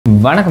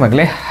வணக்கம்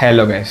மக்களே,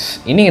 hello guys.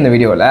 இன்றைக்கி இந்த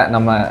வீடியோவில்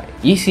நம்ம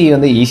ECE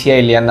வந்து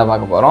ஈஸியாக இல்லையான்னு தான்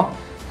பார்க்க போகிறோம்.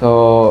 ஸோ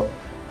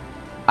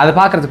அதை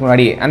பார்க்குறதுக்கு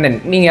முன்னாடி அண்ட் தென்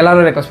நீங்கள்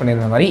எல்லோரும் ரெக்வஸ்ட்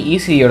பண்ணியிருந்த மாதிரி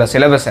ECEயோட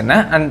சிலபஸ் என்ன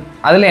அண்ட்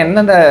அதில்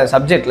எந்தெந்த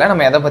சப்ஜெக்டில்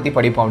நம்ம எதை பற்றி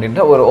படிப்போம்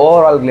அப்படின்ற ஒரு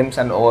ஓவரால் கிளிம்ஸ்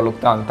அண்ட்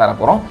ஓவர்லுக் தான் வந்து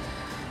தரப்போகிறோம்.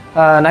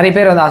 நிறைய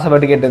பேர் வந்து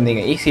ஆசைப்பட்டு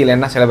கேட்டிருந்தீங்க ECEயில்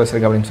என்ன சிலபஸ்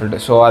இருக்குது அப்படின்னு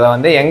சொல்லிட்டு. ஸோ அதை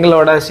வந்து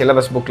எங்களோட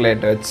சிலபஸ்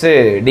புக்லெட் வச்சு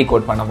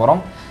டீகோட் பண்ண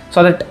போகிறோம்.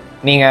 ஸோ தட்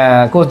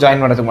நீங்கள் கோர்ஸ்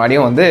ஜாயின் பண்ணுறதுக்கு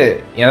முன்னாடியும் வந்து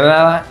என்னென்ன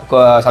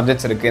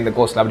சப்ஜெக்ட்ஸ் இருக்குது இந்த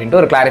கோர்ஸில்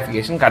அப்படின்ட்டு ஒரு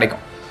கிளாரிஃபிகேஷன்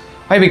கிடைக்கும்.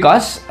 வை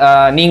பிகாஸ்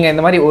நீங்கள்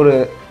இந்த மாதிரி ஒரு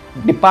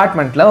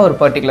டிபார்ட்மெண்ட்டில் ஒரு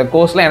பர்டிகுலர்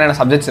கோர்ஸில் என்னென்ன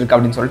சப்ஜெக்ட்ஸ் இருக்குது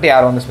அப்படின்னு சொல்லிட்டு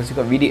யாரும் வந்து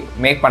ஸ்பெசிஃபிக் வீடியோ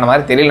மேக் பண்ண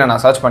மாதிரி தெரியல.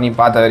 நான் சர்ச் பண்ணி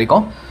பார்த்த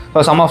வரைக்கும்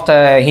so some of the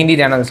Hindi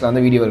சேனல்ஸில்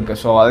வந்து வீடியோ இருக்குது.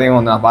 ஸோ அதையும்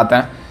வந்து நான்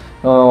பார்த்தேன்.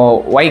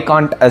 வை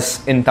காண்ட் அஸ்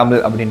இன்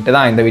தமிழ் அப்படின்ட்டு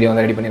தான் இந்த வீடியோ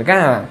வந்து ரெடி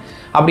பண்ணியிருக்கேன்.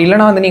 அப்படி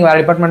இல்லைனா வந்து நீங்கள்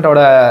வேறு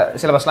டிபார்ட்மெண்ட்டோட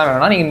சிலபஸ்லாம்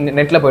வேணும்னா நீங்கள்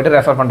நெட்டில் போய்ட்டு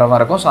ரெஃபர் பண்ணுற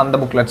மாதிரி இருக்கும். ஸோ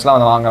அந்த புக்லெட்ஸ்லாம்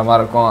வந்து வாங்குற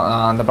மாதிரி இருக்கும்.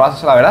 அந்த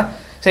ப்ராசஸ்லாம் விட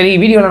சரி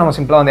வீடியோவில் நம்ம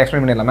சிம்பிளாக வந்து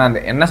எக்ஸ்பிளைன் பண்ணிடலாமே, அந்த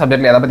என்ன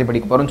சப்ஜெக்ட்டில் எதை பற்றி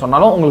படிக்க போகிறோம்னு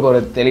சொன்னாலும் உங்களுக்கு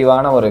ஒரு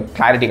தெளிவான ஒரு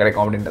கிளாரிட்டி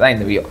கிடைக்கும் அப்படின்ட்டு தான்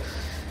இந்த video.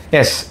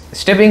 S,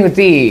 stepping with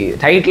the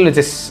title which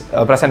is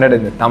presented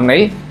in the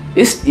thumbnail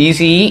is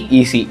ECE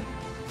easy.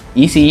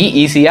 ECE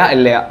ஈஸியா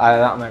இல்லையா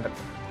அதுதான் மேட்டர்.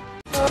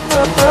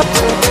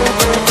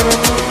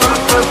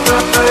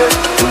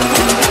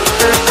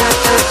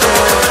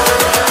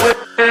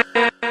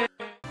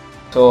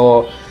 ஸோ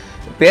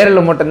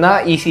பேரில் மட்டும்தான்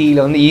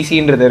ECEயில் வந்து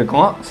ஈஸின்றது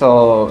இருக்கும். ஸோ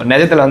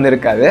நிஜத்தில் வந்து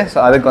இருக்காது. ஸோ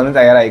அதுக்கு வந்து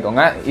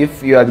தயாராகிக்கோங்க. If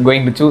you are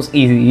going to choose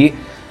ECE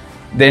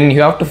then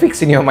you have to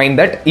fix in your mind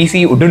that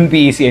ECE wouldn't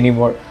be easy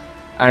anymore.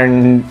 And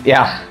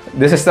yeah,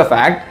 this is the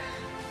fact.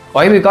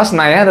 Why? Because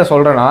நான் ஏன் அதை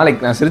சொல்கிறேன்னா,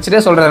 like நான் சிரிச்சுட்டே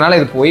சொல்கிறதுனால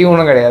இது பொய்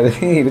ஒன்றும் கிடையாது,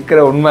 இருக்கிற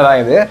உண்மை தான்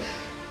இது.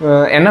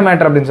 என்ன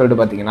மேட்டர் அப்படின்னு சொல்லிட்டு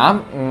பார்த்தீங்கன்னா,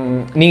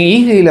 நீங்கள்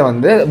ECEயில்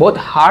வந்து போத்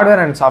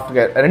ஹார்ட்வேர் அண்ட்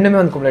சாஃப்ட்வேர் ரெண்டுமே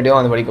வந்து குமுலேட்டிவாக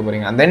வந்து படிக்க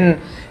போகிறீங்க. And then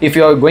if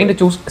you are going to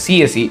choose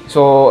CSE,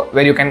 so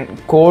where you can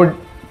code,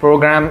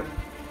 program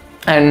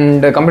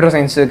and computer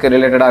சயின்ஸுக்கு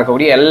ரிலேட்டடாக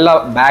இருக்கக்கூடிய எல்லா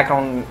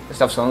பேக்ரவுண்ட்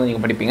ஸ்டப்ஸ் வந்து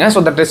நீங்கள் படிப்பீங்க.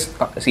 So that is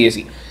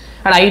CSE.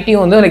 And IT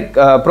வந்து லைக்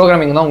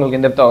ப்ரோக்ராமிங் தான் உங்களுக்கு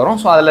டெப்த்தாக வரும்.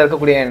 ஸோ அதில்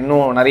இருக்கக்கூடிய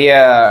இன்னும் நிறைய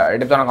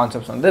டெப்த்தான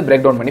கான்செப்ட்ஸ் வந்து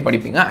பிரேக் டவுன் பண்ணி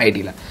படிப்பீங்க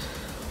ஐடியில்.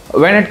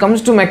 when it comes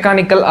to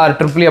mechanical R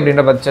triple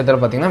அப்படின்ற பட்சத்தில்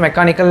பார்த்தீங்கன்னா,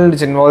 mechanical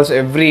it's involves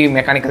every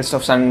mechanical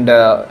stuffs and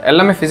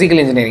எல்லாமே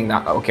ஃபிசிக்கல் இன்ஜினியரிங்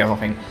தான். Okay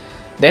fine.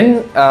 தென்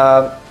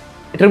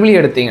ட்ரிபிள்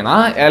எடுத்திங்கன்னா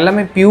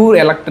எல்லாமே பியூர்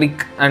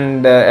எலக்ட்ரிக்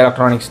அண்ட்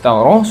எலக்ட்ரானிக்ஸ் தான்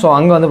வரும். ஸோ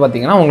அங்கே வந்து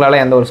பார்த்தீங்கன்னா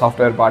உங்களால் எந்த ஒரு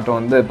சாஃப்ட்வேர் பார்ட்டும்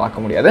வந்து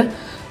பார்க்க முடியாது.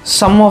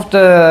 சம் ஆஃப் த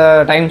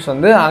டைம்ஸ்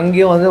வந்து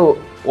அங்கேயும் வந்து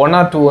 1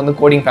 or 2 வந்து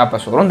கோடிங்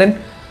பேப்பர்ஸ் வரும். தென்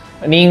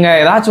நீங்கள்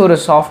ஏதாச்சும் ஒரு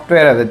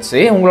சாஃப்ட்வேரை வச்சு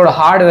உங்களோட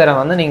ஹார்ட்வேரை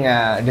வந்து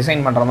நீங்கள்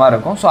டிசைன் பண்ணுற மாதிரி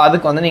இருக்கும். ஸோ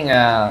அதுக்கு வந்து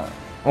நீங்கள்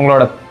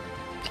உங்களோட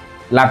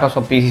லேப்டாப்ஸ்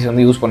ஆஃப் பிசிஸ்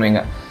வந்து யூஸ்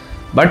பண்ணுவீங்க.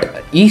 But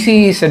ECE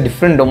is a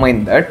different domain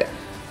that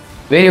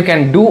where you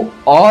can do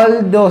all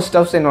those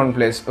stuffs in one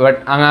place. But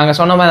அங்கே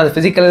சொன்ன மாதிரி அது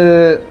ஃபிசிக்கல்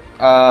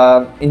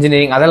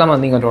இன்ஜினியரிங் அதெல்லாம்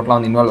வந்து நீங்கள் டோட்டலாக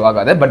வந்து இன்வால்வ்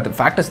ஆகாது. But the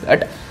fact is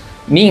that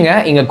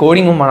நீங்கள் இங்கே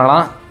கோடிங்கும்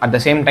பண்ணலாம், அட்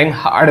த சேம் டைம்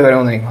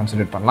ஹார்ட்வேரும் வந்து நீங்கள்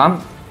கான்சன்ட்ரேட் பண்ணலாம்.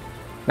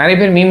 நிறைய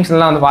பேர்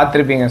மீம்ஸ்லாம் வந்து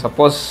பார்த்துருப்பீங்க.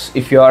 Suppose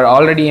if you are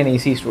already an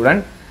ECE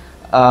student,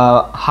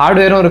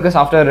 ஹார்ட்வேரும் இருக்குது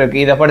சாஃப்ட்வேர்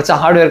இருக்குது, இதை படித்தா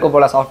ஹார்ட்வேருக்கும்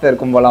போகலாம்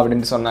சாஃப்ட்வேருக்கும் போகலாம்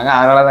அப்படின்ட்டு சொன்னாங்க.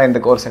 அதனால தான் இந்த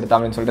கோர்ஸ் எடுத்தா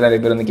அப்படின்னு சொல்லிட்டு நிறைய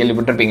பேர் வந்து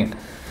கேள்விப்பட்டிருப்பீங்க.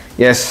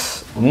 எஸ்,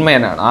 உண்மை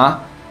என்னன்னா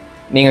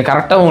நீங்கள்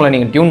கரெக்டாக உங்களை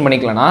நீங்கள் டியூன்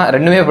பண்ணிக்கலன்னா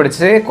ரெண்டுமே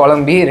படித்து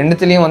குழம்பி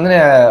ரெண்டுத்துலேயும் வந்து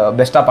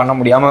பெஸ்ட்டாக பண்ண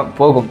முடியாமல்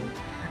போகும்.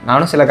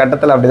 நானும் சில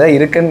கட்டத்தில் அப்படி தான்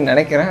இருக்குன்னு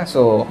நினைக்கிறேன். So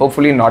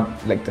hopefully not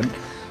like that.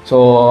 So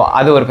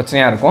அது ஒரு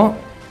பிரச்சனையாக இருக்கும்.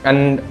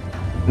 அண்ட்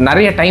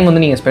நிறைய டைம்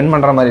வந்து நீங்கள் ஸ்பெண்ட்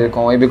பண்ணுற மாதிரி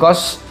இருக்கும்.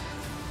 Because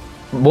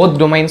both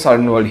domains are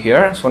involved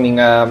here. So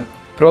நீங்கள்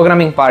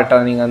ப்ரோக்ராமிங் பார்ட்டை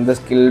நீங்கள் வந்து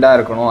ஸ்கில்டாக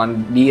இருக்கணும் அண்ட்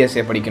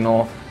DSA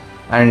படிக்கணும்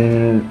அண்ட்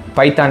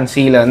பைத்தான்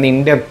சியில் வந்து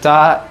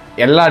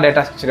இன்டெப்த்தாக எல்லா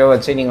டேட்டா ஸ்ட்ரக்சரையும்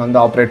வச்சு நீங்கள் வந்து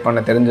ஆப்ரேட்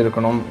பண்ண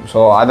தெரிஞ்சிருக்கணும். ஸோ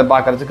அதை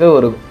பார்க்குறதுக்கு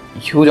ஒரு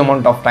ஹியூஜ்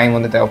அமௌண்ட் ஆஃப் டைம்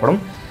வந்து தேவைப்படும்.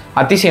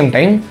 At the same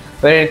time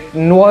where it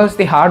involves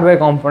the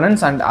hardware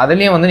components and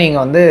அதுலேயும் வந்து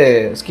நீங்கள் வந்து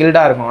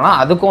ஸ்கில்டாக இருக்கணும்னா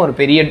அதுக்கும் ஒரு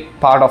பெரிய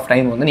பார்ட் ஆஃப்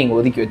டைம் வந்து நீங்கள்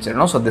ஒதுக்கி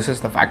வச்சிடணும். So this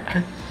is the fact.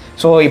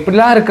 So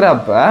இப்படிலாம்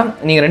இருக்கிறப்ப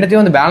நீங்கள்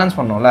ரெண்டுத்தையும் வந்து பேலன்ஸ்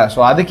பண்ணணும்ல. ஸோ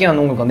அதுக்கே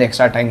வந்து உங்களுக்கு வந்து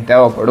எக்ஸ்ட்ரா டைம்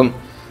தேவைப்படும்.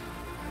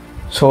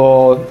 So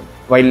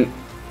while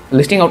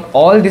listing out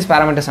all these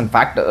parameters and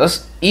factors,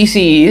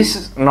 ECE is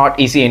not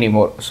easy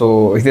anymore. So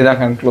இதுதான்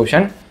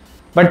conclusion.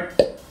 But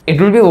it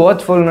will be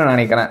ஒர்த்ஃபுல்னு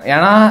நினைக்கிறேன்.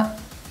 ஏன்னா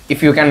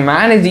if you can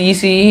manage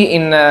ECE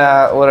இன்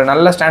ஒரு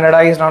நல்ல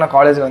ஸ்டாண்டர்டைஸ்டான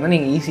காலேஜில் வந்து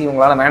நீங்கள் ECE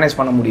உங்களால் மேனேஜ்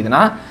பண்ண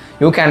முடியுதுன்னா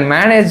you can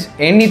manage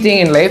any thing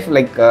in life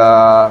like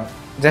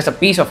just a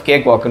piece of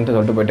cake வாக்குன்ட்டு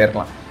சொல்லிட்டு போயிட்டே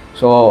இருக்கலாம்.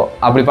 ஸோ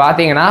அப்படி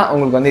பார்த்தீங்கன்னா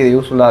உங்களுக்கு வந்து இது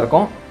யூஸ்ஃபுல்லாக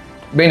இருக்கும்,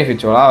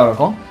 பெனிஃபிட்ஸுவலாக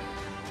இருக்கும்.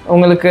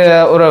 உங்களுக்கு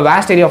ஒரு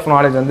வேஸ்ட் ஏரியா ஆஃப்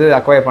நாலேஜ் வந்து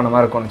அக்வயர் பண்ண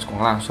மாதிரி இருக்கும்னு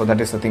வச்சுக்கோங்களேன். So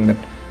that is the thing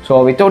that. So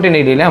without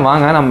any delay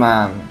வாங்க நம்ம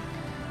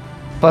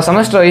இப்போ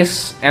செமஸ்டர் வைஸ்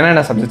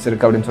என்னென்ன சப்ஜெக்ட்ஸ்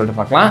இருக்குது அப்படின்னு சொல்லிட்டு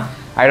பார்க்கலாம்.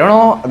 ஐ டோன்ட்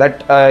நோ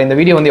தட் இந்த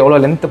வீடியோ வந்து எவ்வளோ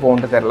லென்த்து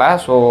போகும்ட்டு தெரில.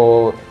 ஸோ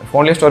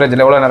ஃபோன்லேயே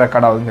ஸ்டோரேஜில் எவ்வளோ நேரம்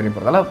ரெக்கார்ட் ஆகுதுன்னு சொல்லி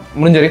போகிறதால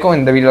முடிஞ்ச வரைக்கும்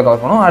இந்த வீடியோ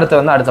கவர் பண்ணணும்.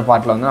 அடுத்த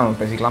பார்ட்டில் வந்து நம்ம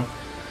பேசிக்கலாம்.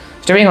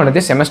 ஸ்டெப்பிங்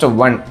வந்து செமஸ்டர்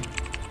 1.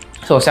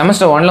 ஸோ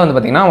செமஸ்டர் 1ல் வந்து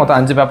பார்த்திங்கன்னா மொத்தம்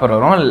 5 பேப்பர்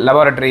வரும்.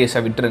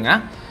 லெபார்ட்டரிஸை விட்டுருங்க.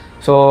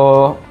 ஸோ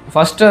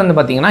ஃபஸ்ட்டு வந்து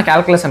பார்த்திங்கன்னா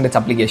calculus and it's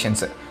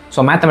applications. So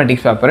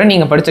mathematics paper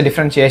நீங்கள் படித்த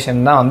டிஃப்ரென்ஷியேஷன்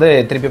தான் வந்து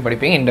திருப்பி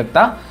படிப்பீங்க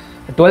இன்டெப்த்தாக.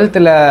 12th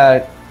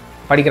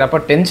படிக்கிறப்போ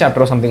 10th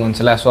சாப்டர் சம்திங்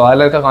வந்துச்சுல, ஸோ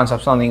அதில் இருக்க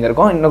கான்செப்ட்ஸ் வந்து இங்கே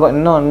இருக்கும்.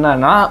 இன்னும்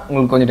என்னன்னா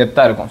உங்களுக்கு கொஞ்சம்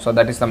டெப்த்தாக இருக்கும். So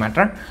that is the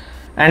matter.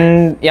 And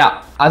yeah,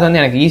 அது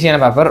வந்து எனக்கு ஈஸியான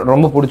பேப்பர்,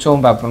 ரொம்ப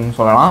பிடிச்சவும் பேப்பர்னு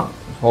சொல்லலாம்.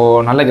 ஸோ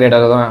நல்ல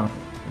கிரேடாக தான்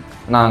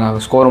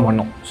நாங்கள் ஸ்கோரும்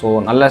பண்ணோம். ஸோ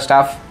நல்ல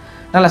ஸ்டாஃப்,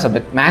 நல்ல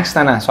சப்ஜெக்ட், மேக்ஸ்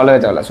தானே சொல்லவே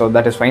தேவையில்ல. So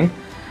that is fine.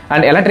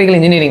 And electrical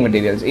engineering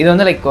materials, இது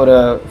வந்து லைக் ஒரு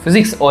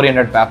ஃபிசிக்ஸ்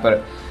ஓரியன்ட் பேப்பர்.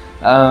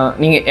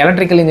 நீங்கள்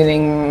எலக்ட்ரிக்கல்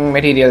இன்ஜினியரிங்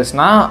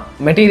மெட்டீரியல்ஸ்னால்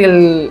மெட்டீரியல்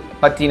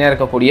பற்றின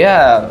இருக்கக்கூடிய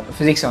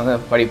ஃபிசிக்ஸை வந்து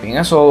படிப்பீங்க.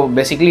 So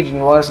basically it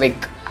involves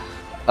like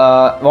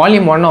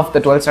volume 1 of the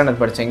 12th standard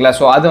படிச்சிங்களா,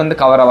 so அது வந்து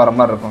கவர் ஆகிற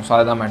மாதிரி இருக்கும். ஸோ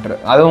அதுதான் மேட்ரு,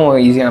 அதுவும்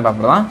ஈஸியான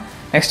பேப்பர் தான்.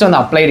 நெக்ஸ்ட் வந்து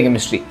அப்ளைடு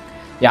கெமிஸ்ட்ரி.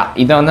 யா,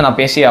 இதை வந்து நான்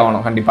பேசி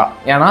ஆகணும்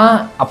கண்டிப்பாக. ஏன்னா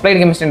அப்ளைடு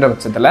கெமிஸ்ட்ரின்ற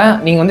பட்சத்தில்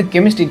நீங்கள் வந்து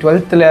கெமிஸ்ட்ரி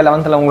 12th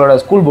 11th உங்களோட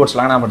ஸ்கூல்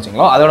போர்ட்ஸ்லாம் என்ன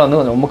படிச்சிங்களோ அதோட வந்து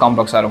ரொம்ப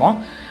காம்ப்ளெக்ஸாக இருக்கும்.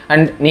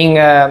 அண்ட்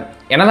நீங்கள்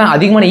என்னன்னா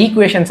அதிகமான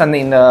ஈக்குவேஷன்ஸ் அந்த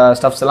இந்த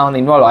ஸ்டப்ஸ் எல்லாம்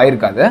வந்து involve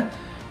ஆகிருக்காது.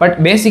 But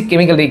basic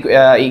chemical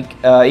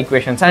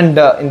equations and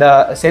இந்த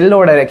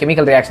செல்லோட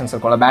கெமிக்கல் ரியாக்ஷன்ஸ்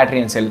இருக்கும்ல, பேட்டரி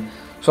அண்ட் செல்,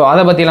 ஸோ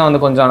அதை பற்றிலாம்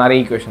வந்து கொஞ்சம்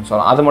நிறைய ஈக்குவேஷன்ஸ்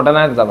வரும். அது மட்டும்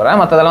தான் தவிர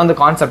மற்றதெல்லாம் வந்து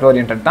கான்செப்ட்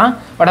ஓரியன்ட் தான்.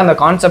 பட் அந்த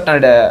கான்செப்ட்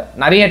அண்ட்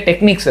நிறைய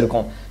டெக்னிக்ஸ்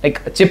இருக்கும். லைக்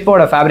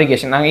சிப்போட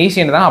ஃபேப்ரிகேஷன், நாங்கள்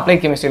ஈஸியாக தான்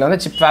அப்ளைட் கெமிஸ்ட்ரியில் வந்து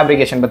சிப்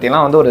ஃபேப்ரிகேஷன்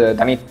பற்றிலாம் வந்து ஒரு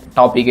தனி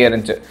டாப்பிக்கே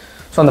இருந்துச்சு.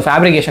 ஸோ அந்த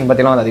ஃபேப்ரிகேஷன்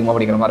பற்றிலாம் வந்து அதிகமாக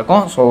படிக்கிற மாதிரி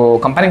இருக்கும். So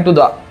comparing to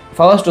the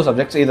first 2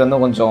 subjects இது வந்து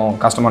கொஞ்சம்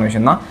கஷ்டமான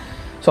விஷயம் தான்.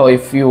 So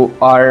if you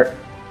are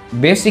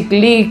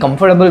basically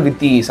comfortable with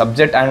the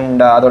subject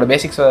and அதோட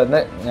பேசிக்ஸ் வந்து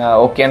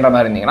ஓகேன்ற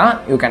மாதிரி இருந்தீங்கன்னா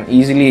you can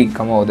easily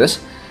come over this.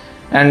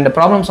 And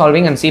problem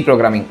solving and C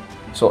programming,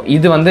 so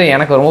இது வந்து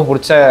எனக்கு ரொம்ப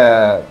பிடிச்ச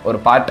ஒரு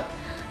பார்ட்.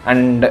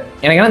 அண்ட்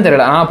எனக்கு என்ன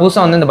தெரியல, ஆனால்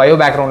புதுசாக வந்து இந்த பயோ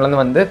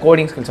பேக்ரவுண்ட்லேருந்து வந்து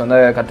கோடிங் ஸ்கில்ஸ் வந்து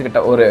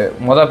கற்றுக்கிட்ட ஒரு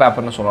மொதல்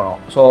பேப்பர்னு சொல்லணும்.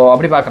 ஸோ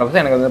அப்படி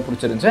பார்க்குறப்ப எனக்கு வந்து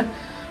பிடிச்சிருந்துச்சு.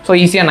 ஸோ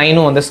ஈஸியாக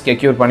 9 வந்து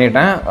செக்யூர்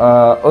பண்ணிட்டேன்.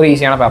 ஒரு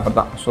ஈஸியான பேப்பர்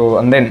தான். So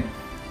and then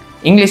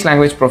English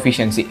language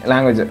proficiency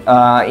language,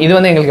 இது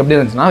வந்து எங்களுக்கு எப்படி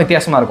இருந்துச்சுன்னா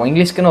வித்தியாசமாக இருக்கும்.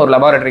 இங்கிலீஷ்க்குன்னு ஒரு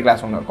லெபார்டரி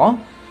கிளாஸ் ஒன்று இருக்கும்.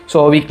 ஸோ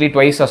வீக்லி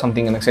ட்வைஸ்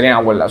சம்திங் எனக்கு சரியாக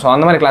ஞாபகம் இல்லை. ஸோ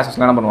அந்த மாதிரி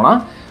கிளாஸஸ்லாம் என்ன பண்ணுவோம்னா,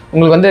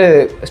 உங்களுக்கு வந்து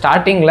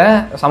ஸ்டார்டிங்கில்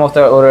சம் ஆஃப்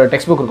த ஒரு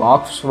டெக்ஸ்ட் புக் இருக்கும்,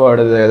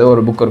 ஆக்ஸ்ஃபோர்டு ஏதோ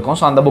ஒரு புக் இருக்கும்.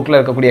 ஸோ அந்த புக்கில்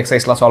இருக்கக்கூடிய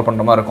எக்ஸசைஸ்லாம் சால்வ்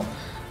பண்ணுற மாதிரி இருக்கும்.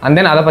 அண்ட்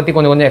தென் அதை பற்றி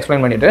கொஞ்சம்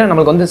எக்ஸ்பிளைன் பண்ணிவிட்டு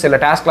நம்மளுக்கு வந்து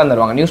சில டாஸ்க்லாம்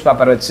தருவாங்க. நியூஸ்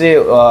பேப்பர் வச்சு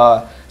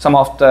சம்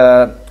ஆஃப் த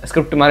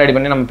ஸ்கிரிப்ட் மாதிரி ரெடி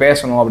பண்ணி நம்ம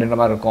பேசணும் அப்படின்ற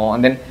மாதிரி இருக்கும்.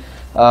 அண்ட் தென்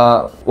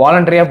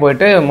வாலண்டரியாக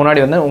போயிட்டு முன்னாடி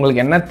வந்து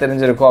உங்களுக்கு என்ன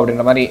தெரிஞ்சிருக்கோ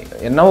அப்படின்ற மாதிரி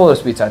என்னவோ ஒரு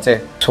ஸ்பீச் ஆச்சு.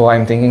 So I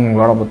am thinking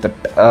lot about that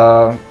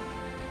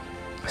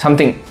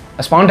something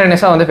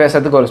ஸ்பான்டேனியஸாக வந்து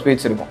பேசுறதுக்கு ஒரு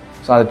ஸ்பீச் இருக்கும்.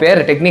 ஸோ அது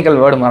பேர் டெக்னிக்கல்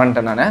வேர்டு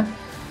மறந்துட்டேன் நான்.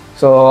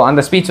 ஸோ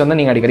அந்த ஸ்பீச் வந்து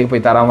நீங்கள் அடிக்கடி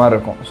போய் தர மாதிரி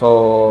இருக்கும். ஸோ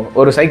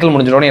ஒரு சைக்கிள்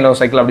முடிஞ்சிடணும், இன்னொரு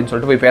சைக்கிள் அப்படின்னு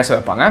சொல்லிட்டு போய் பேச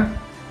வைப்பாங்க.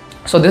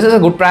 So this is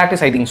a good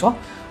practice I think.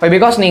 So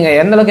because நீங்கள்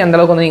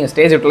எந்தளவுக்கு வந்து நீங்கள்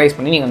ஸ்டேஜ் யூட்டிலைஸ்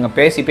பண்ணி நீங்கள் அங்கே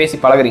பேசி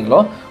பழகுறீங்களோ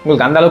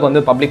உங்களுக்கு அந்தளவுக்கு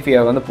வந்து பப்ளிக்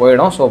ஃபியர் வந்து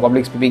போயிடும். ஸோ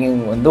பப்ளிக்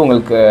ஸ்பீக்கிங் வந்து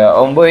உங்களுக்கு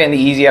ரொம்பவே வந்து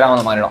ஈஸியாக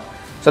வந்து மாறிடும்.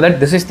 So that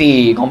this is the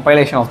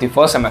compilation of the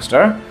first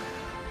semester.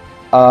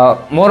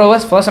 More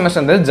overs first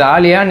semester வந்து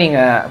ஜாலியாக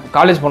நீங்கள்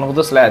காலேஜ் போன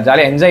புதுசில்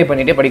ஜாலியாக என்ஜாய்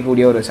பண்ணிகிட்டே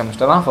படிக்கக்கூடிய ஒரு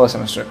செமஸ்டர் தான் first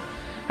semester.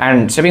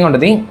 And stepping on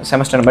to the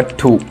semester number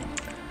 2.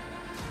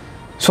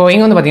 So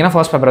இங்கே வந்து பார்த்தீங்கன்னா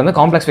ஃபர்ஸ்ட் பேப்பர் வந்து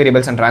காம்ப்ளெக்ஸ்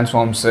வேரியபிள்ஸ் அண்ட்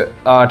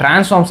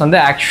ட்ரான்ஸ்ஃபார்ம்ஸ் வந்து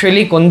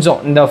ஆக்சுவலி கொஞ்சம்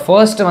இந்த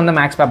ஃபர்ஸ்ட் வந்து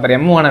மேக்ஸ் பேப்பர்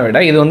M1 விட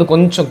இது வந்து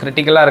கொஞ்சம்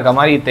கிரிட்டிக்கலாக இருக்க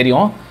மாதிரி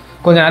தெரியும்.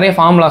 கொஞ்சம் நிறைய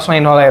ஃபார்முலாஸ்லாம்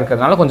இன்வால்வ்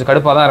இருக்கிறதுனால கொஞ்சம்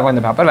கடுப்பாக தான் இருக்கும்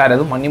இந்த பேப்பர். வேறு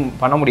எதுவும்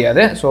பண்ண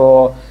முடியாது. ஸோ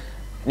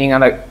நீங்கள்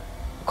அந்த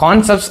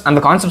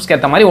கான்செப்ட்ஸ்க்கு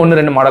ஏற்ற மாதிரி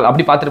 1-2 மாடல்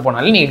அப்படி பார்த்துட்டு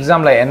போனாலும் நீங்கள்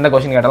எக்ஸாமில் எந்த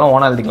கொஸ்டின் கேட்டாலும்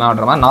ஓனாக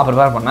எழுதிக்கலாம்ன்ற மாதிரி நான்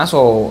ப்ரிப்பேர் பண்ணேன். ஸோ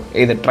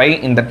இது try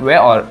in that way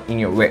or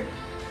in you way.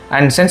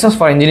 And census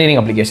for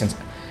engineering applications,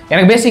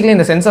 எனக்கு பேசிக்கலி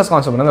இந்த சென்சர்ஸ்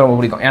கான்செப்ட் வந்து ரொம்ப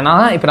பிடிக்கும். ஏன்னா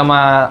இப்போ நம்ம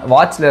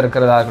வாட்சில்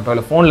இருக்கிறதா இருக்கட்டும்,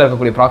 இல்லை ஃபோனில்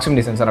இருக்கக்கூடிய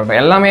ப்ராக்சிமிட்டி சென்சர்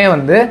இருக்கட்டும், எல்லாமே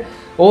வந்து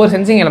ஒவ்வொரு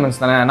சென்சிங்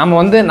எலமெண்ட்ஸ் தானே. நம்ம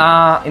வந்து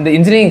நான் இந்த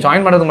இன்ஜினியரிங்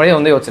ஜாயின் பண்ணுறதுக்கு முன்னாடியே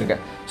வந்து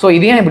யோசிச்சிருக்கேன். ஸோ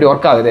இது ஏன் இப்படி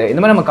ஒர்க் ஆகுது, இந்த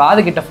மாதிரி நம்ம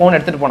காது கிட்ட ஃபோன்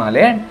எடுத்துகிட்டு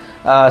போனாலே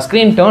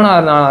ஸ்க்ரீன் டேர்ன்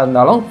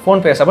இருந்தாலும் ஃபோன்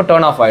பேசப்போ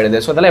டேர்ன் ஆஃப்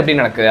ஆகிடுது. ஸோ அதெல்லாம் எப்படி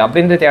நடக்குது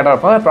அப்படின்னு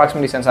தேடுறப்போ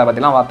ப்ராக்சிமிட்டி சென்சார்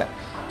பற்றிலாம் பார்த்தேன்.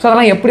 ஸோ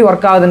அதெல்லாம் எப்படி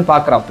ஒர்க் ஆகுதுன்னு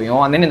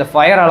பார்க்குறப்பையும் அந்த இந்த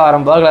ஃபயர்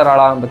அலாரம், பர்க்லர்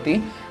அலாரம் பற்றி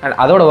அண்ட்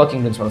அதோட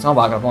ஒர்க்கிங் பிரின்சிபல்ஸ்லாம்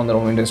பார்க்குறப்போ வந்து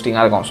ரொம்ப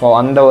இன்ட்ரெஸ்டிங்காக இருக்கும். ஸோ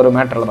அந்த ஒரு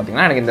மேட்டரில்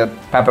பார்த்தீங்கன்னா எனக்கு இந்த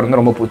பேப்பர் வந்து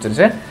ரொம்ப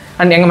பிடிச்சிருச்சு.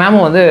 அண்ட் எங்கள்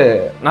மேமும் வந்து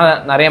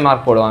நிறைய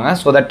மார்க் போடுவாங்க.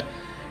 So that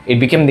it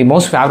became the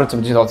most favourite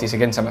subject of the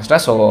second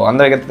semester. So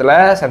அந்த விதத்தில்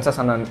சென்சஸ்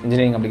அண்ட்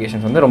இன்ஜினியரிங்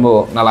அப்ளிகேஷன்ஸ் வந்து ரொம்ப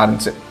நல்லா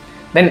இருந்துச்சு.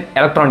 தென்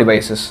electron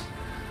devices.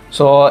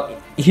 So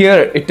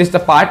here it is the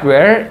part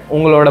வேர்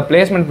உங்களோட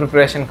பிளேஸ்மெண்ட்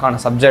ப்ரிப்பரேஷனுக்கான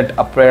சப்ஜெக்ட்,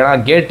 அப்படின்னா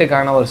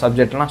கேட்டுக்கான ஒரு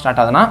சப்ஜெக்ட்லாம்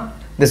ஸ்டார்ட் ஆகுதுன்னா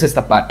this is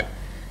the part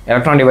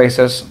electron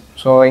devices.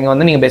 So இங்கே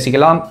வந்து நீங்கள்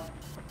பேசிக்கலாக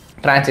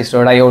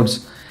டிரான்சிஸ்டர், டயோட்ஸ்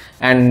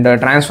அண்ட்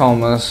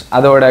டிரான்ஸ்ஃபார்மர்ஸ்,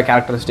 அதோட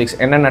கேரக்டரிஸ்டிக்ஸ்,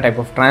 என்னென்ன டைப்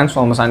ஆஃப்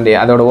டிரான்ஸ்ஃபார்மர்ஸ் அண்ட்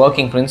அதோட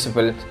ஒர்க்கிங்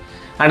பிரின்சிபல்,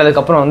 அண்ட்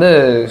அதுக்கப்புறம் வந்து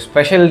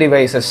special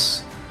devices,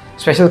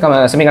 special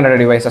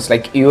semiconductor devices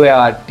like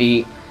UART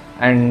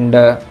and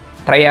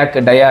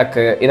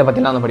டயாக்கு இதை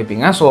பற்றிலாம் வந்து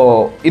படிப்பீங்க. ஸோ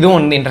இதுவும்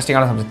வந்து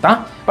இன்ட்ரெஸ்டிங்கான சப்ஜெக்ட் தான்.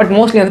 பட்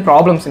மோஸ்ட்லி வந்து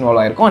ப்ராப்ளம்ஸ்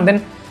இன்வால்வ் ஆகிருக்கும். And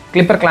then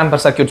clipper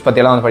clamber circuits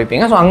பற்றியெல்லாம் வந்து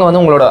படிப்பீங்க. ஸோ அங்கே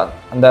வந்து உங்களோட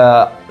அந்த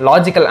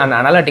லாஜிக்கல் அண்ட்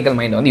அனாலிட்டிக்கல்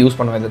மைண்ட் வந்து யூஸ்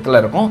பண்ண விதத்தில்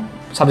இருக்கும்.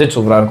 சப்ஜெக்ட்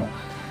சூப்பராக இருக்கும்.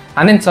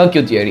 அண்ட் தென்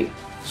சர்க்யூட் தியரி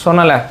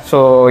சொன்னல. ஸோ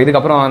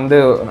இதுக்கப்புறம் வந்து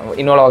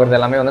இன்வால்வ் ஆகிறது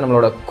எல்லாமே வந்து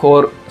நம்மளோட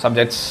core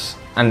subjects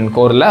and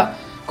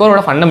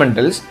கோரோட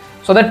fundamentals.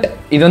 So that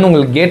இது வந்து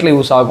உங்களுக்கு கேட்டில்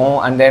யூஸ் ஆகும்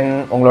அண்ட் தென்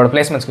உங்களோட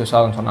பிளேஸ்மெண்ட்ஸ்க்கு யூஸ்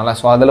ஆகும்னு சொன்னால.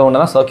 ஸோ அதில்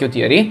ஒன்று தான் circuit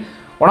theory,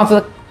 one of the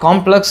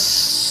complex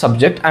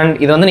subject. And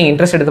இது வந்து நீங்கள்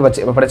இன்ட்ரெஸ்ட் எடுத்து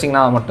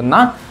படிச்சிங்கன்னா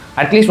மட்டும்தான்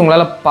அட்லீஸ்ட்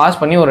உங்களால் பாஸ்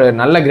பண்ணி ஒரு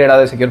நல்ல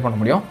கிரேடாவது செக்யூர் பண்ண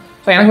முடியும்.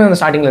 ஸோ எனக்கு வந்து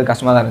ஸ்டார்டிங்கில்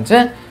கஷ்டமாக தான் இருந்துச்சு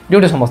due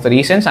to some of the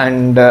reasons.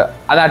 And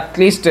அதை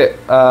அட்லீஸ்ட்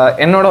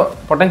என்னோட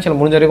பொட்டன்ஷியல்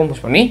முடிஞ்ச வரைக்கும்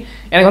புஷ் பண்ணி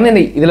எனக்கு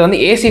வந்து இதில் வந்து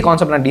AC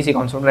concept and DC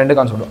concept 2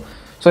 கான்செப்டும்.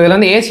 So இதில்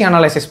வந்து ஏசி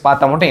அனாலிசிஸ்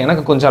பார்த்தா மட்டும்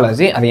எனக்கு கொஞ்சம்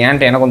அலர்ஜி, அது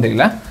ஏன்ட்டு எனக்கும்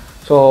தெரியல.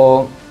 So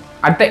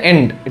at the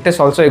end it is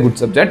also a good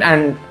subject.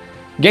 And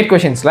gate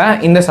கொஷின்ஸில்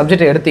இந்த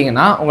சப்ஜெக்ட்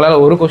எடுத்திங்கன்னா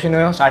உங்களால் ஒரு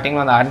கொஷினையும்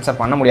ஸ்டார்டிங்கில் வந்து ஆன்சர்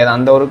பண்ண முடியாது,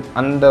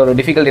 அந்த ஒரு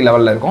டிஃபிகல்ட்டி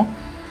லெவலில் இருக்கும்.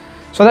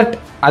 ஸோ தட்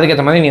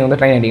அதுக்கேற்ற மாதிரி நீங்கள் வந்து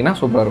ட்ரைன் ஆகிட்டிங்கன்னா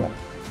சூப்பராக இருக்கும்.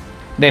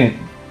 தென்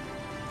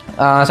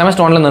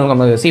செமஸ்டர் 1ல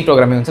வந்து சி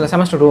ப்ரோக்ராமிங் வந்து,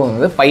 செமஸ்டர் 2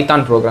 வந்து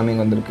பைத்தான் ப்ரோக்ராமிங்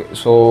வந்துருக்கு.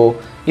 ஸோ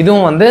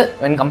இதுவும் வந்து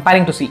when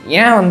comparing to சி,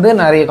 ஏன் வந்து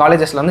நிறைய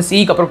காலேஜஸில் வந்து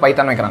சிக்கு அப்புறம்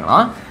Python வைக்கிறாங்கன்னா,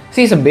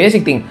 C is a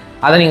basic thing.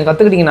 அதை நீங்கள்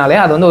கற்றுக்கிட்டிங்கனாலே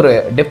அது வந்து ஒரு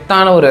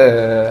டெப்த்தான ஒரு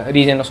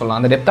ரீஜன் சொல்லலாம்.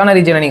 அந்த டெப்த்தான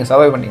ரீஜனை நீங்கள்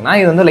சர்வை பண்ணிங்கன்னா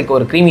இது வந்து லைக்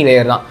ஒரு க்ரீமி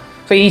லேயர் தான்.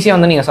 ஸோ ஈஸியாக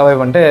வந்து நீங்கள் சர்வை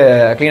பண்ணிட்டு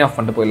க்ளீன் ஆஃப்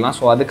பண்ணிட்டு போயிடலாம்.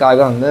 ஸோ அதுக்காக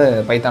வந்து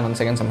பைத்தான் வந்து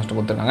செகண்ட் செமஸ்டர்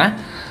கொடுத்துருக்காங்க.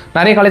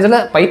 நிறைய காலேஜில்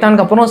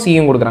பைத்தானுக்கு அப்புறம்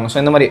சியும் கொடுக்குறாங்க. ஸோ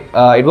இந்த மாதிரி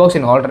it works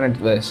in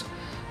alternative ways.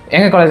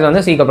 எங்கள் காலேஜில்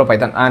வந்து சிக்கு அப்புறம்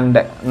பைத்தான். அண்ட்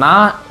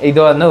நான்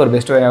இதை வந்து ஒரு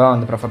பெஸ்ட் வேவாக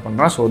வந்து ப்ரிஃபர்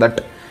பண்ணுறேன். So that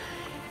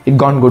it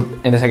Khan good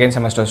இந்த second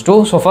semesters two.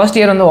 So first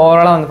year வந்து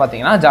ஓவராலாக வந்து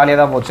பார்த்தீங்கன்னா ஜாலியாக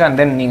தான் போச்சு. அண்ட்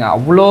தென் நீங்கள்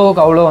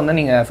அவ்வளோ வந்து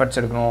நீங்கள் எஃபர்ட்ஸ்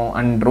எடுக்கணும்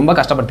அண்ட் ரொம்ப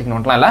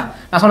கஷ்டப்படுத்திக்கணும்லாம் இல்லை.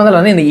 நான் சொன்னதில்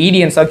வந்து இந்த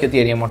EDN சர்க்யூட்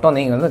தியரியை மட்டும்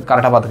நீங்கள் வந்து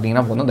கரெக்டாக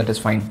பார்த்துக்கிட்டிங்கன்னா போதும், that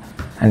is fine.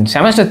 And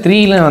semester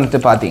 3ல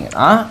வந்து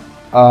பார்த்தீங்கன்னா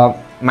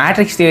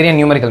matrix theory and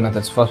numerical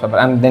methods first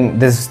paper. And then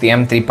this is the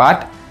M3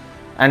 part.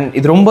 And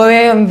இது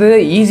ரொம்பவே வந்து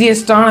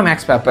ஈஸியஸ்டான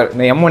மேக்ஸ் பேப்பர்.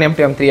 இந்த M1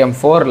 M2 M3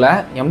 M4ல்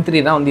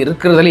M3 தான் வந்து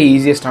இருக்கிறதுலே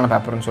ஈஸியஸ்டான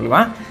பேப்பர்னு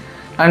சொல்லுவேன்.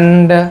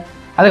 அண்ட்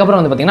அதுக்கப்புறம்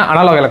வந்து பார்த்திங்கன்னா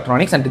analogue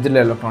electronics and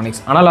digital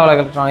electronics. Analogue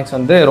electronics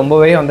வந்து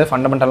ரொம்பவே வந்து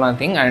ஃபண்டமெண்டலான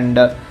திங். அண்ட்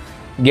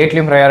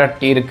கேட்லேயும்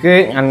ப்ரையாரிட்டி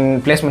இருக்குது அண்ட்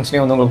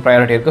பிளேஸ்மெண்ட்ஸ்லேயும் வந்து உங்களுக்கு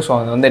ப்ரையாரிட்டி இருக்குது. ஸோ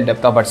அது வந்து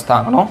டெப்த்தாக படிச்சு தான்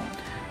ஆகணும்.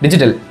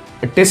 டிஜிட்டல்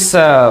இட் இஸ்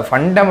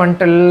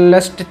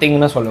ஃபண்டமெண்டலஸ்ட்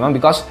திங்னு சொல்லுவேன்.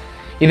 பிகாஸ்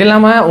இது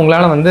இல்லாமல்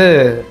உங்களால் வந்து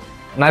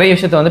நிறைய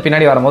விஷயத்தை வந்து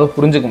பின்னாடி வரும்போது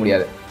புரிஞ்சிக்க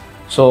முடியாது.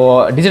 ஸோ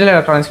டிஜிட்டல்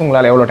எலக்ட்ரானிக்ஸ்க்கு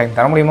உங்களால் எவ்வளோ டைம்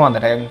தர முடியுமோ அந்த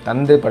டைம்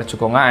தந்து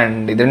படிச்சுக்கோங்க.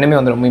 அண்ட் இது ரெண்டுமே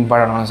வந்து ரொம்ப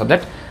இம்பார்ட்டண்டான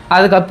சப்ஜெக்ட்.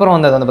 அதுக்கப்புறம்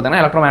வந்து அது வந்து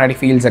பார்த்திங்கன்னா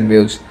electromagnetic fields and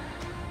waves.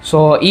 So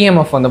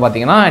EMF வந்து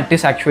பார்த்திங்கன்னா இட்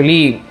இஸ்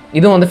ஆக்சுவலி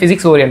இதுவும் வந்து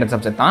ஃபிசிக்ஸ் ஓரியன்ட்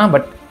சப்ஜெக்ட் தான்,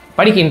 பட்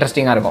படிக்க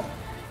இன்ட்ரெஸ்டிங்காக இருக்கும்.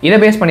 இதை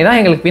பேஸ் பண்ணி தான்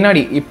எங்களுக்கு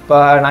பின்னாடி இப்போ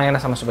நாங்கள்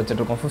என்ன செமஸ்டர்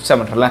படிச்சுட்ருக்கோம் 5th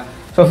செமஸ்டரில்.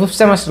 ஸோ 5th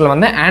செமஸ்டரில்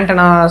வந்து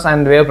ஆண்டனாஸ்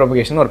அண்ட் வேவ்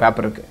ப்ரொபகேஷன் ஒரு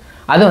பேப்பர் இருக்குது.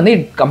 அது வந்து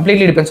it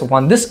completely depends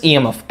upon this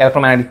EMF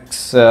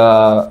எலக்ட்ரோமேக்னெட்டிக்ஸ்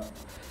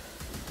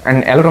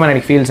and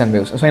electromagnetic fields and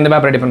waves. So இந்த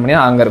பேப்பரை டிபெண்ட் பண்ணி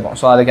தான் அங்கே இருக்கும்.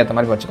 ஸோ அதுக்கேற்ற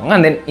மாதிரி படிச்சுக்கோங்க.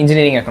 அண்ட் தென்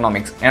இன்ஜினியரிங்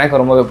எக்கனாமிக்ஸ் எனக்கு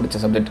ரொம்பவே பிடிச்ச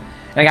சப்ஜெக்ட்.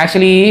 எனக்கு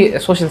ஆக்சுவலி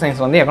சோஷியல்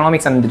சயின்ஸ் வந்து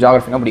எக்கனாமிக்ஸ் அண்ட்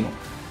ஜியாகிரஃபி தான் பிடிக்கும்.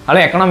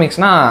 அதில்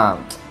எக்கனாமிக்ஸ்னால்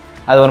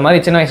அது ஒரு மாதிரி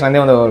சின்ன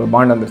வயசுலேருந்தே வந்து ஒரு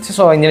பாண்ட் வந்துருச்சு.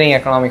 ஸோ இன்ஜினியரிங்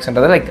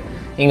எக்கனாமிக்ஸ்ன்றது லைக்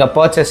இங்கே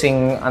பர்ச்சேசிங்,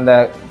 அந்த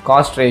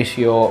cost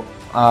ratio,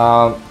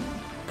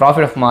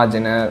 profit of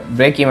margin,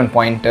 break even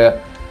point,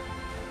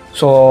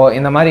 so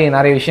இந்த மாதிரி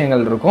நிறைய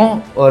விஷயங்கள் இருக்கும்.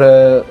 ஒரு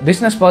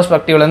பிஸ்னஸ்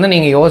பர்ஸ்பெக்டிவ்லேருந்து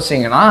நீங்கள்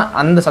யோசிச்சிங்கன்னா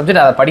அந்த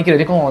சப்ஜெக்ட் அதை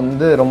படிக்கிறதுக்கும்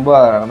வந்து ரொம்ப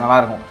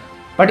நல்லாயிருக்கும்.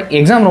 பட்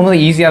எக்ஸாம் ரொம்ப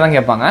ஈஸியாக தான்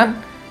கேட்பாங்க.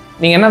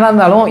 நீங்கள் என்ன தான்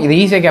இருந்தாலும் இது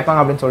ஈஸியாக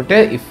கேட்பாங்க அப்படின்னு சொல்லிட்டு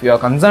if you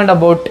are concerned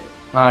about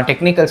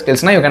technical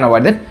ஸ்கில்ஸ்னால் you can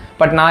avoid it.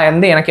 But நான்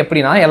வந்து எனக்கு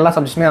எப்படின்னா எல்லா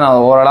சப்ஜெக்ட்ஸுமே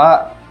நான்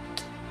ஓவராலாக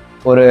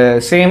ஒரு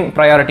சேம்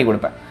ப்ரையாரிட்டி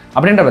கொடுப்பேன்.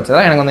 அப்படின்ற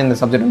பட்சத்தில் எனக்கு வந்து இந்த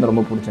சப்ஜெக்ட் வந்து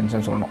ரொம்ப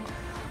பிடிச்சிருந்துச்சுன்னு சொல்லணும்.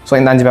 ஸோ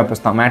இந்த 5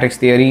 பேப்பர்ஸ் தான்: matrix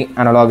theory,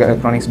 analogue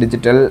electronics,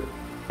 digital,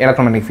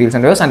 electromagnetic fields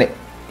and waves, and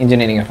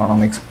engineering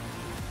economics.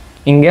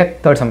 இங்கே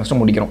 3rd செமஸ்டர்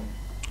முடிக்கிறோம்.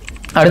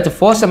 அடுத்து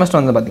 4th செமஸ்டர்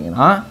வந்து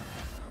பார்த்திங்கன்னா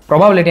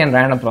probability and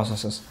random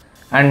processes.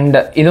 And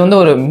இது வந்து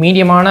ஒரு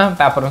மீடியமான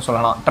பேப்பர்னு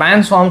சொல்லலாம்.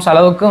 ட்ரான்ஸ்ஃபார்ம்ஸ்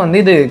அளவுக்கு வந்து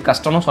இது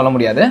கஷ்டம்னு சொல்ல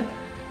முடியாது.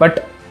 But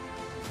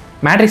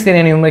matrix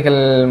theory and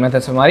numerical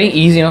methods மாதிரி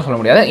ஈஸியும் சொல்ல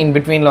முடியாது. இன்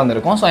பிட்வீனில் வந்து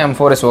இருக்கும். So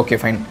M4 is okay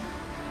fine.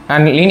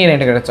 And linear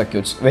integrated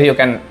circuits where you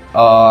can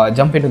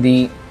jump into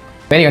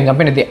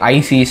the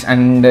ICs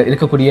and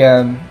இருக்கக்கூடிய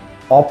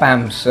op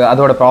amps,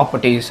 அதோட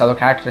ப்ராப்பர்ட்டிஸ், அதோட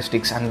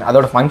கேரக்டரிஸ்டிக்ஸ் அண்ட்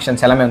அதோட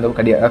ஃபங்க்ஷன்ஸ் எல்லாமே வந்து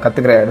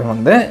கற்றுக்கிற இடம்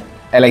வந்து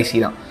LIC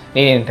தான்,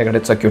 linear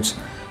integrated circuits.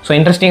 ஸோ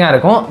இன்ட்ரெஸ்டிங்காக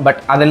இருக்கும். பட்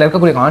அதில்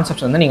இருக்கக்கூடிய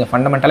கான்செப்ட்ஸ் வந்து நீங்கள்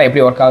ஃபண்டமெண்டலாக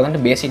எப்படி work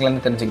ஆகுதுன்ட்டு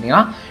பேசிக்லேருந்து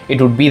தெரிஞ்சுக்கிட்டிங்கன்னா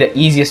it would be the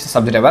easiest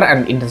subject ever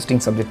and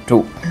interesting subject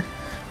too.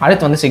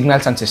 அடுத்து வந்து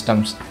சிக்னல்ஸ் அண்ட்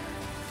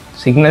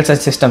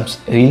சிஸ்டம்ஸ்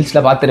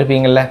ரீல்ஸில்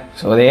பார்த்துருப்பீங்கள்ல.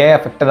 ஸோ அதே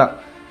எஃபெக்ட் தான்.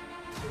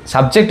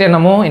 சப்ஜெக்ட்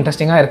என்னமோ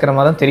இன்ட்ரெஸ்டிங்காக இருக்கிற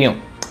மாதிரி தான் தெரியும்.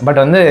 பட்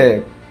வந்து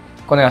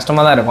கொஞ்சம்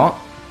கஷ்டமாக தான் இருக்கும்.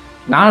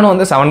 நானும்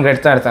வந்து 7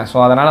 கிரேட் தான் எடுத்தேன். ஸோ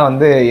அதனால்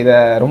வந்து இதை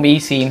ரொம்ப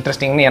ஈஸி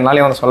இன்ட்ரெஸ்டிங்னு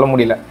என்னாலேயும் வந்து சொல்ல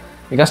முடியல.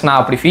 பிகாஸ் நான்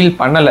அப்படி ஃபீல்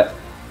பண்ணலை.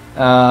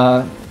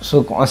 ஸோ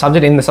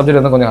இந்த சப்ஜெக்ட்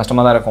வந்து கொஞ்சம்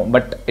கஷ்டமாக தான் இருக்கும்.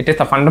 But it is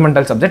the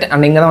fundamental subject.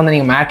 And இங்கே தான் வந்து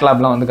நீங்கள்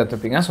மேட்லாப்லாம் வந்து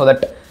கற்றுப்பீங்க. ஸோ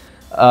தட்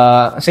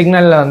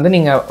சிக்னலில் வந்து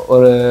நீங்கள்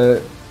ஒரு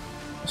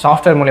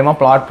சாஃப்ட்வேர் மூலிமா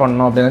பிளாட்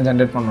பண்ணணும் அப்படின்னு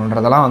ஜென்ரேட்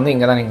பண்ணணுன்றதெல்லாம் வந்து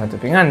இங்கே தான் நீங்கள்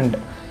கற்றுப்பீங்க. And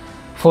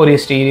 4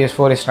 series,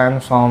 4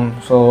 transform,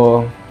 so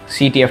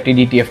CTFT,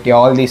 DTFT,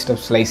 all these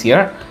steps lies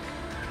here.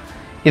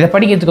 இதை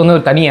படிக்கிறதுக்கு வந்து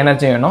ஒரு தனி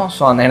எனர்ஜி வேணும்.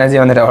 ஸோ அந்த எனர்ஜியை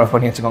வந்து டெவலப்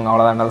பண்ணி வச்சுக்கோங்க.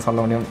 அவ்வளோதான் என்னால் சொல்ல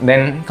முடியும்.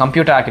 தென்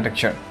கம்ப்யூட்டர்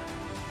ஆர்கிடெக்சர்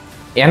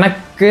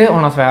எனக்கு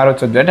one of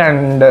favourite subject.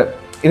 And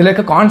இதில்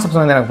இருக்க கான்செப்ட்ஸ்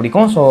வந்து எனக்கு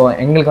பிடிக்கும். ஸோ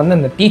எங்களுக்கு வந்து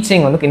இந்த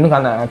டீச்சிங் வந்து இன்னும்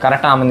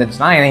கரெக்டாக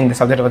அமைஞ்சிச்சுன்னா ஏன்னா இந்த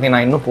சப்ஜெக்ட்டை பற்றி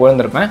நான் இன்னும்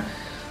போயிருந்திருப்பேன்.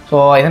 ஸோ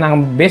இதை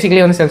நாங்கள்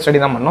பேசிக்கலி வந்து செல்ஃப்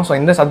ஸ்டடி தான் பண்ணோம். ஸோ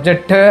இந்த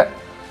சப்ஜெக்ட்டு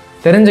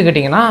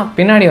தெரிஞ்சுக்கிட்டிங்கன்னா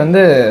பின்னாடி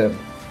வந்து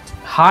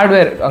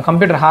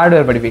கம்ப்யூட்டர்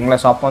ஹார்ட்வேர் படிப்பீங்களா.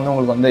 ஸோ அப்போ வந்து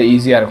உங்களுக்கு வந்து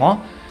ஈஸியாக இருக்கும்.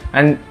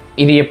 அண்ட்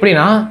இது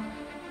எப்படின்னா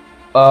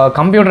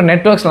கம்ப்யூட்டர்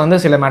நெட்ஒர்க்ஸில் வந்து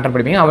சில மேட்டர்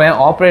படிப்பீங்க. அவன்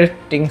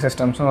ஆப்ரேட்டிங்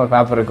சிஸ்டம்ஸ்னு ஒரு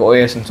பேப்பர் இருக்குது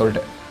OSன்னு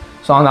சொல்லிட்டு.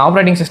 ஸோ அந்த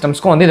ஆப்ரேட்டிங்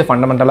சிஸ்டம்ஸ்க்கும் வந்து இது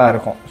ஃபண்டமெண்டலாக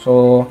இருக்கும். ஸோ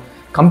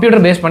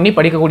கம்ப்யூட்டர் பேஸ் பண்ணி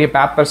படிக்கக்கூடிய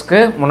பேப்பர்ஸ்க்கு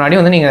முன்னாடி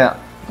வந்து நீங்கள்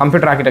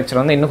கம்ப்யூட்டர்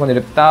ஆர்கிடெக்சர் வந்து இன்னும் கொஞ்சம்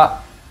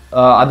டெப்த்தாக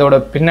அதோட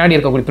பின்னாடி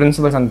இருக்கக்கூடிய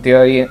பிரின்சிபல்ஸ் அண்ட்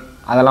தியரி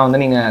அதெல்லாம்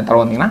வந்து நீங்கள் தர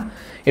வந்தீங்கன்னா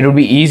it will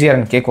be easier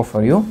and cake of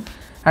for you.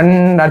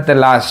 And at the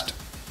last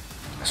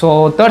so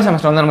third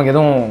semester வந்து நமக்கு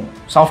எதுவும்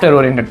சாஃப்ட்வேர்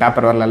ஓரியன்ட்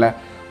பேப்பர் வரல.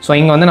 ஸோ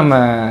இங்கே வந்து நம்ம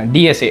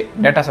DSA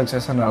data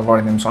structures and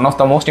algorithms one of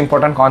the most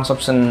important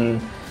concepts in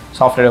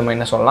software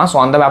டொமைன்னு சொல்லலாம். So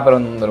அந்த paper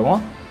வந்து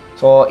வந்துருக்கும்.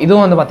 ஸோ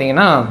இதுவும் வந்து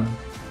பார்த்திங்கன்னா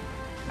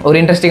ஒரு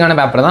இன்ட்ரெஸ்டிங்கான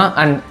பேப்பர் தான்.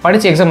 அண்ட்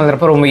படித்து எக்ஸாம்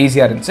எழுதுறப்போ ரொம்ப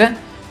ஈஸியாக இருந்துச்சு.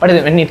 பட்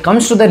இது when it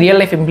comes to the real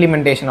life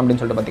implementation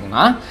அப்படின்னு சொல்லிட்டு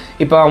பார்த்தீங்கன்னா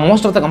இப்போ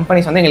மோஸ்ட் ஆஃப் த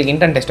கம்பெனிஸ் வந்து எங்களுக்கு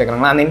இன்டர்ன் டெஸ்ட்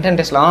வைக்கிறாங்க. அந்த இன்டர்ன்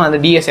டெஸ்ட்லாம் அந்த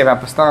DSA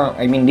பேப்பர்ஸ் தான்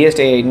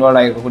DSA involve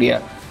ஆகிருக்கக்கூடிய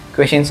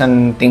questions and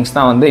things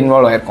தான் வந்து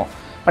இன்வால்வ் ஆகிருக்கும்.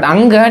 பட்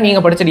அங்கே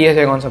நீங்கள் படித்த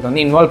DSA கான்செப்ட்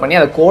வந்து இன்வால்வ் பண்ணி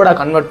அதை கோடாக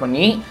கன்வெர்ட்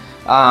பண்ணி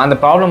அந்த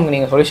ப்ராப்ளம்க்கு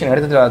நீங்கள் சொல்யூஷன்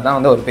எடுத்துகிட்டு வரது தான்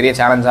வந்து ஒரு பெரிய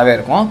சேலஞ்சாகவே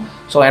இருக்கும்.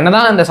 ஸோ என்ன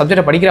தான் அந்த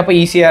சப்ஜெக்டை படிக்கிறப்ப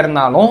ஈஸியாக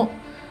இருந்தாலும்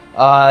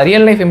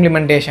ரியல் லைஃப்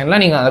இம்ப்ளிமெண்டேஷனில்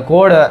நீங்கள் அந்த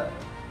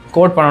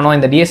கோட் பண்ணணும்.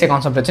 இந்த DSA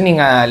கான்செப்ட் வச்சு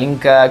நீங்கள்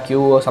லிங்க்கை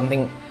கியூ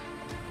சம்திங்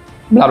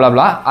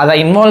blah அதை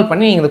இன்வால்வ்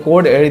பண்ணி நீங்கள் இந்த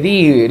கோட் எழுதி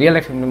ரியல்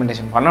லைஃப்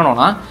இம்ப்ளிமெண்டேஷன்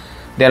பண்ணணும்னா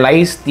தேர்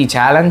லைஸ் தி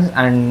சேலஞ்ச்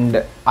அண்ட்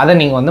அதை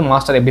நீங்கள் வந்து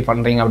மாஸ்டர் எப்படி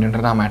பண்ணுறீங்க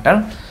அப்படின்றது தான் மேட்டர்.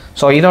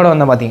 ஸோ இதோட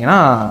வந்து பார்த்தீங்கன்னா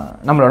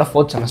நம்மளோட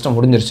 4th செமஸ்டர்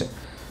முடிஞ்சிருச்சு.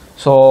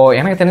 ஸோ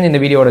எனக்கு தெரிஞ்ச இந்த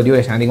வீடியோட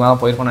டியூரேஷன் அதிகமாக தான்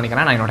போயிருக்கும்னு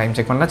நினைக்கிறேன். நான் என்னோட டைம்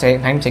செக் பண்ணல.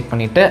 டைம் செக்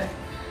பண்ணிவிட்டு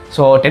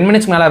ஸோ 10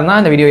 minutes மேலே இருந்தால்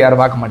இந்த வீடியோ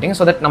யாரும் பார்க்க மாட்டீங்க.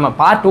 ஸோ தட் நம்ம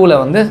பார்ட் 2ல்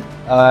வந்து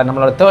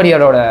நம்மளோட 3rd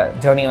இயரோட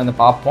ஜேர்னி வந்து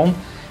பார்ப்போம்.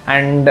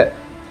 அண்ட்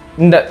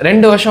இந்த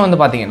 2 வருஷம் வந்து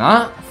பார்த்தீங்கன்னா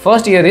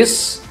ஃபர்ஸ்ட் இயர் இஸ்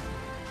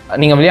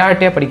நீங்கள்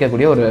விளையாட்டே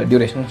படிக்கக்கூடிய ஒரு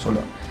டியூரேஷன்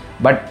சொல்லுவேன்.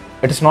 But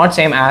it is not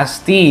same as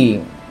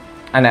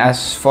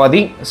for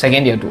the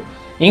second year 2.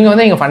 இங்கே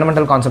வந்து நீங்கள்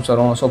ஃபண்டமெண்டல் கான்செப்ட்ஸ்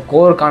வரும். ஸோ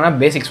கோருக்கான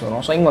பேசிக்ஸ்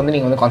வரும். ஸோ இங்கே வந்து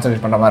நீங்கள் வந்து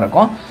கான்சன்ட்ரேட் பண்ணுற மாதிரி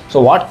இருக்கும். So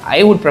what I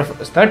would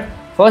prefer that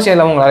first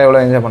இயரில் உங்களால் எவ்வளோ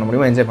என்ஜாய் பண்ண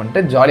முடியுமோ என்ஜாய்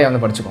பண்ணிட்டு ஜாலியாக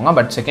வந்து படிச்சுக்கோங்க.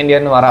 பட் செகண்ட்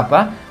இயர்னு வரப்போ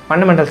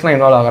ஃபண்டமெண்டல்ஸ்லாம்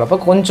இன்வால்வ் ஆகிறப்போ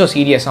கொஞ்சம்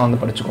சீரியஸாக வந்து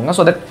படிச்சுக்கோங்க.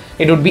 So that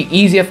it would be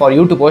easier for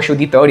you to pursue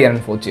the 3rd year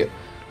and 4th year.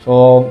 So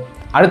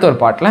அடுத்த ஒரு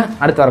பார்ட்டில்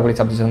அடுத்து வரக்கூடிய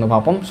சப்ஜெக்ட்ஸ் வந்து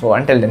பார்ப்போம். So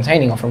until then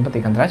signing off from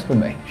Pratik and Raj.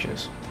 Goodbye.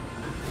 Cheers.